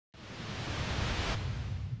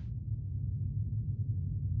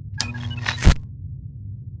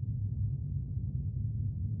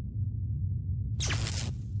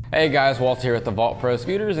Hey guys, Walter here with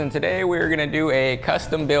TheVaultProScooters, and today we're gonna do a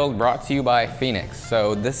custom build brought to you by Phoenix.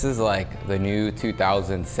 So this is like the new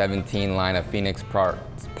 2017 line of Phoenix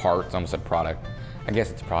parts, I almost said product. I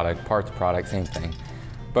guess it's parts, same thing.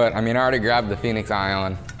 But I mean, I already grabbed the Phoenix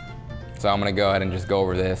Ion, so I'm gonna go ahead and just go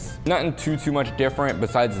over this. Nothing too much different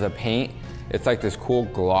besides the paint. It's like this cool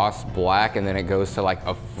gloss black, and then it goes to like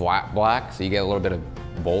a flat black, so you get a little bit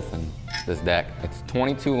of both in this deck. It's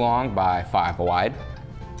 22 long by 5 wide.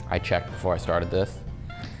 I checked before I started this.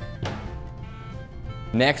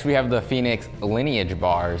 Next, we have the Phoenix Lineage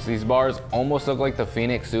bars. These bars almost look like the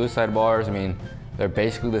Phoenix Suicide bars. I mean, they're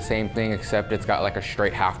basically the same thing, except it's got like a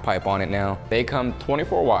straight half pipe on it now. They come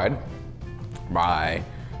 24 wide by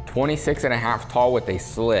 26.5 tall with a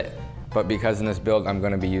slit. But because in this build, I'm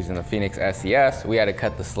gonna be using the Phoenix SES, we had to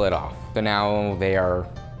cut the slit off. So now they are,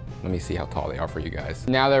 let me see how tall they are for you guys.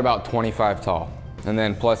 Now they're about 25 tall. And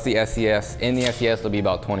then plus the SES, in the SES they'll be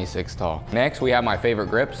about 26 tall. Next, we have my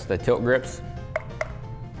favorite grips, the tilt grips.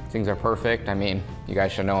 Things are perfect. I mean, you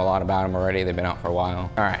guys should know a lot about them already. They've been out for a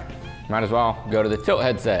while. All right, might as well go to the tilt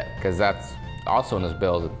headset, because that's also in this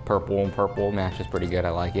build. Purple matches pretty good,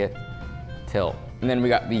 I like it. Tilt. And then we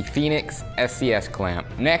got the Phoenix SES clamp.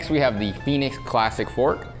 Next, we have the Phoenix Classic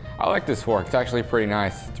fork. I like this fork, it's actually pretty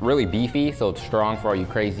nice. It's really beefy, so it's strong for all you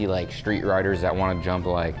crazy like street riders that wanna jump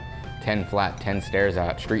like 10 flat, 10 stairs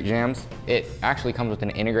at street jams. It actually comes with an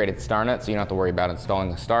integrated star nut, so you don't have to worry about installing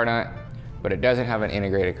the star nut, but it doesn't have an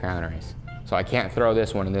integrated crown race. So I can't throw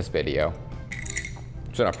this one in this video.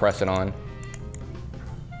 Just gonna press it on.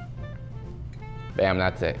 Bam,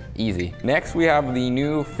 that's it, easy. Next, we have the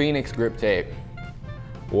new Phoenix grip tape.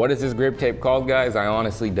 What is this grip tape called, guys? I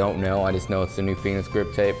honestly don't know. I just know it's the new Phoenix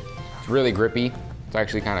grip tape. It's really grippy. It's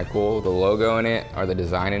actually kind of cool, the logo in it, or the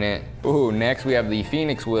design in it. Ooh, next we have the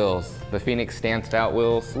Phoenix wheels, the Phoenix Stanced Out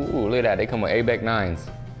wheels. Ooh, look at that, they come with ABEC 9s.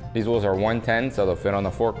 These wheels are 110, so they'll fit on the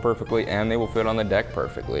fork perfectly, and they will fit on the deck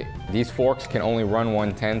perfectly. These forks can only run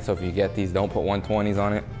 110, so if you get these, don't put 120s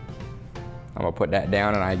on it. I'm gonna put that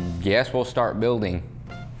down, and I guess we'll start building.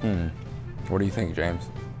 What do you think, James?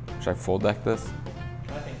 Should I full deck this?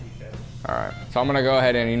 I think you should. All right, so I'm gonna go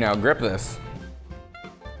ahead and, grip this.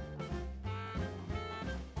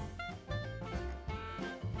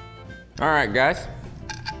 All right, guys,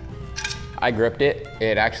 I gripped it.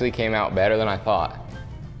 It actually came out better than I thought.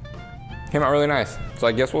 Came out really nice. So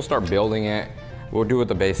I guess we'll start building it. We'll do it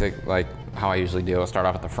the basic, like how I usually do. I'll start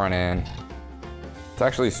off at the front end. It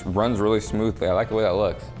actually runs really smoothly. I like the way that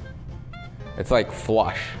looks. It's like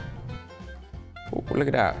flush. Ooh, look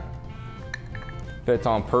at that. Fits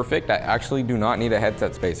on perfect. I actually do not need a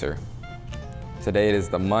headset spacer. Today it is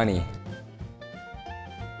the money.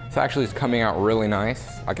 This actually is coming out really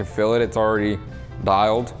nice. I can feel it, it's already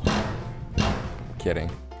dialed.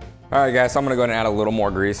 Kidding. All right guys, so I'm gonna go ahead and add a little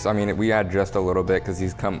more grease. I mean, we add just a little bit because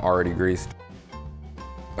these come already greased.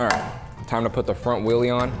 All right, time to put the front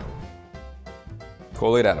wheelie on.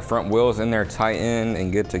 Cool, look at that, the front wheel's in there tightened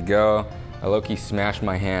and good to go. I low-key smashed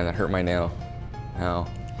my hand, that hurt my nail. Ow. All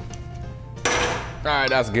right,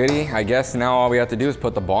 that's goody. I guess now all we have to do is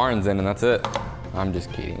put the barns in and that's it. I'm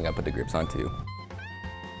just kidding, I gotta put the grips on too.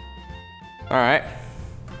 All right,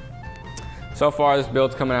 so far this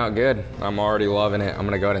build's coming out good. I'm already loving it. I'm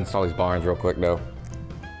gonna go ahead and install these barns real quick though.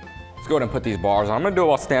 Let's go ahead and put these bars on. I'm gonna do it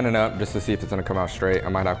while standing up just to see if it's gonna come out straight. I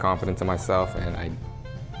might have confidence in myself and I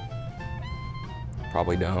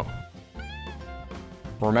probably don't.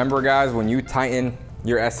 Remember guys, when you tighten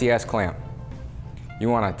your SES clamp, you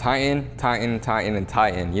wanna tighten, and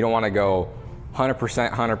tighten. You don't wanna go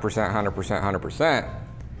 100%, 100%,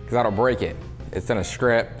 because that'll break it. It's gonna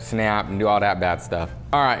strip, snap, and do all that bad stuff.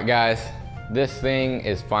 All right, guys, this thing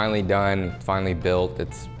is finally done, finally built.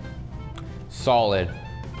 It's solid.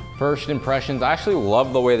 First impressions, I actually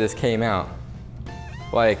love the way this came out.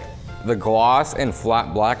 Like, the gloss and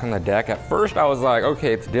flat black on the deck, at first I was like,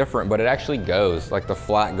 okay, it's different, but it actually goes. Like the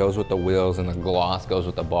flat goes with the wheels and the gloss goes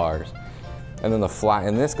with the bars. And then the flat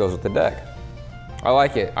in this goes with the deck. I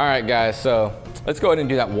like it. All right, guys, so let's go ahead and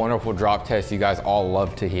do that wonderful drop test you guys all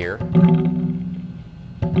love to hear.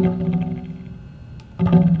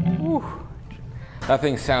 Whew. That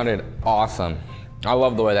thing sounded awesome. I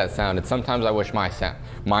love the way that sounded. Sometimes I wish my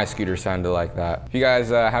scooter sounded like that. If you guys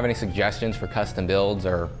have any suggestions for custom builds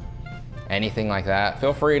or anything like that,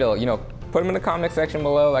 feel free to put them in the comment section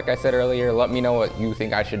below. Like I said earlier, let me know what you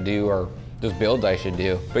think I should do or just builds I should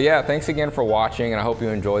do. But yeah, thanks again for watching, and I hope you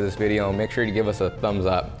enjoyed this video. Make sure to give us a thumbs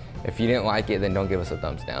up. If you didn't like it, then don't give us a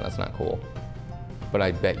thumbs down. That's not cool. But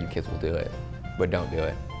I bet you kids will do it, but don't do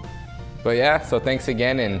it. But yeah, so thanks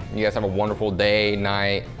again, and you guys have a wonderful day,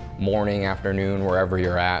 night, morning, afternoon, wherever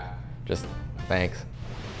you're at. Just thanks.